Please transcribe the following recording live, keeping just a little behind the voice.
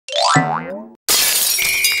Hello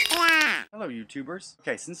YouTubers.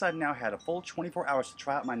 Okay, since I've now had a full 24 hours to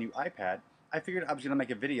try out my new iPad, I figured I was going to make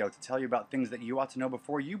a video to tell you about things that you ought to know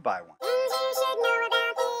before you buy one. Things you should know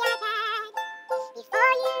about the iPad before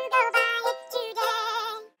you go buy it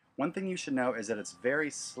today. One thing you should know is that it's very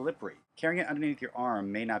slippery. Carrying it underneath your arm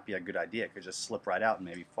may not be a good idea. It could just slip right out and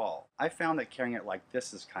maybe fall. I found that carrying it like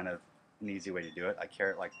this is kind of an easy way to do it. I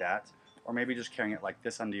carry it like that. Or maybe just carrying it like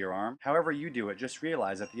this under your arm. However you do it, just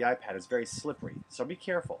realize that the iPad is very slippery, so be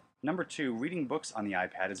careful. Number 2, reading books on the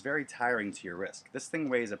iPad is very tiring to your wrist. This thing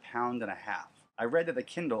weighs 1.5 pounds. I read that the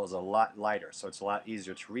Kindle is a lot lighter, so it's a lot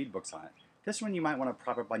easier to read books on it. This one you might want to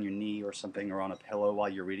prop up on your knee or something, or on a pillow while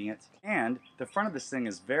you're reading it. And the front of this thing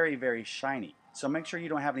is very, very shiny, so make sure you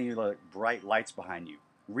don't have any bright lights behind you.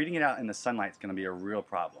 Reading it out in the sunlight is going to be a real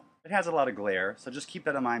problem. It has a lot of glare, so just keep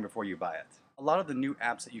that in mind before you buy it. A lot of the new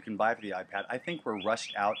apps that you can buy for the iPad I think were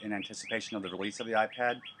rushed out in anticipation of the release of the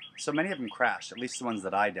iPad, so many of them crashed, at least the ones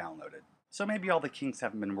that I downloaded. So maybe all the kinks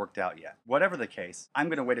haven't been worked out yet. Whatever the case, I'm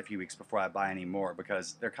going to wait a few weeks before I buy any more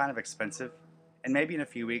because they're kind of expensive, and maybe in a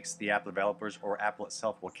few weeks the app developers or Apple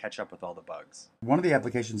itself will catch up with all the bugs. One of the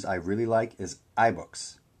applications I really like is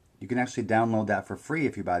iBooks. You can actually download that for free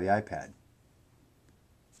if you buy the iPad.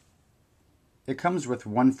 It comes with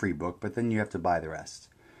one free book, but then you have to buy the rest.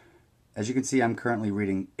 As you can see, I'm currently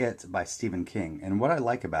reading It by Stephen King, and what I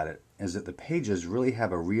like about it is that the pages really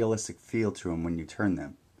have a realistic feel to them when you turn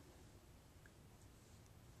them.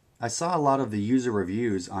 I saw a lot of the user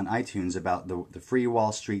reviews on iTunes about the free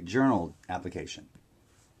Wall Street Journal application,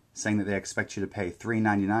 saying that they expect you to pay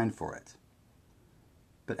 $3.99 for it.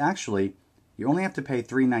 But actually, you only have to pay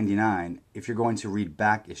 $3.99 if you're going to read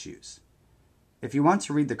back issues. If you want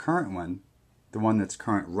to read the current one, the one that's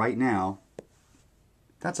current right now,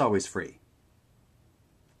 that's always free.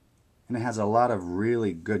 And it has a lot of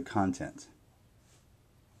really good content.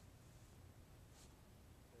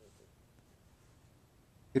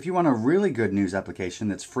 If you want a really good news application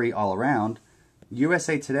that's free all around,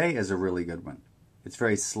 USA Today is a really good one. It's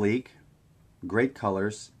very sleek, great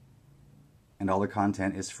colors, and all the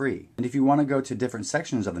content is free. And if you want to go to different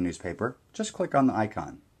sections of the newspaper, just click on the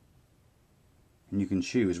icon. And you can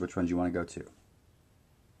choose which ones you want to go to.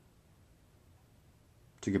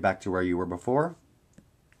 To get back to where you were before,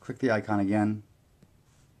 click the icon again,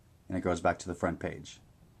 and it goes back to the front page.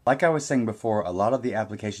 Like I was saying before, a lot of the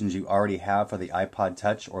applications you already have for the iPod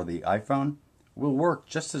Touch or the iPhone will work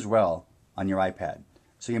just as well on your iPad,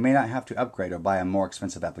 so you may not have to upgrade or buy a more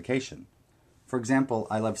expensive application. For example,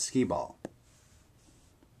 I love Skee-Ball.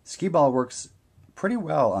 Skee-Ball works pretty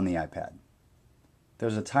well on the iPad.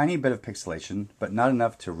 There's a tiny bit of pixelation, but not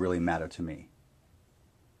enough to really matter to me.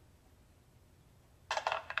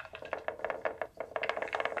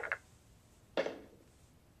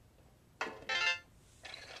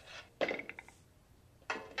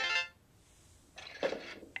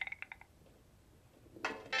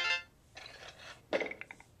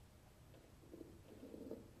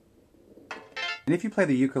 And if you play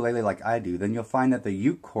the ukulele like I do, then you'll find that the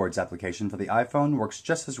uke chords application for the iPhone works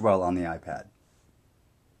just as well on the iPad.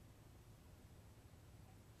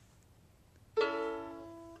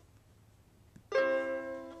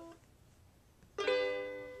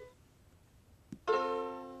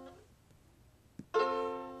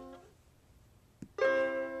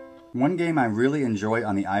 One game I really enjoy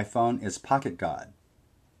on the iPhone is Pocket God,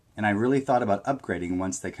 and I really thought about upgrading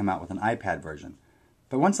once they come out with an iPad version.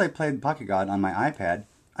 But once I played Pocket God on my iPad,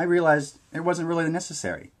 I realized it wasn't really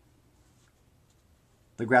necessary.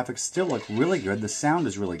 The graphics still look really good, the sound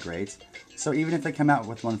is really great, so even if they come out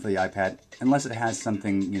with one for the iPad, unless it has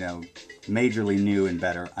something, majorly new and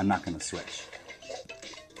better, I'm not going to switch.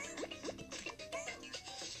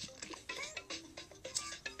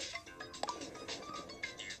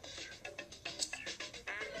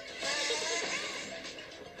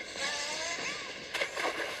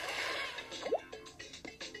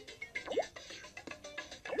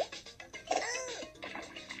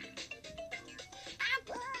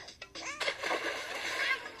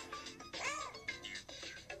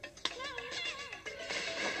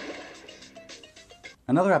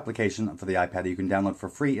 Another application for the iPad that you can download for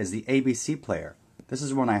free is the ABC player. This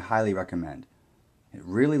is one I highly recommend. It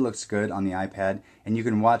really looks good on the iPad, and you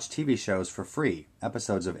can watch TV shows for free,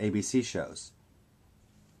 episodes of ABC shows.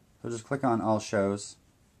 So just click on all shows,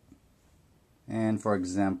 and for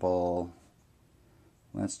example,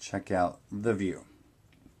 let's check out The View.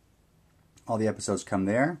 All the episodes come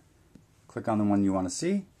there. Click on the one you want to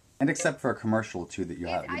see, and except for a commercial or two that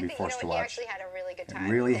you'll be forced to watch. He actually had a really good time. It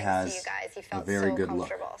really has you guys. He felt a very so good look.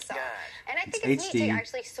 So, and I It's think it's neat to HD,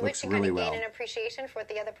 actually switch looks and kind really of well. gain an appreciation for what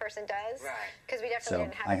the other person does. Right. Because we definitely So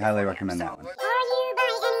didn't have I it highly beforehand, recommend so. that one. Before you buy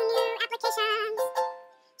any new applications,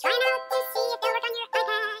 try them out to see if they'll work on your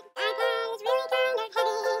iPad. iPad is really kind of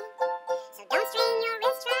heavy, so don't strain your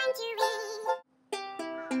wrist trying to read.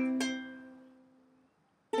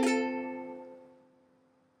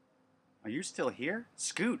 Are you still here?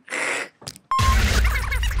 Scoot.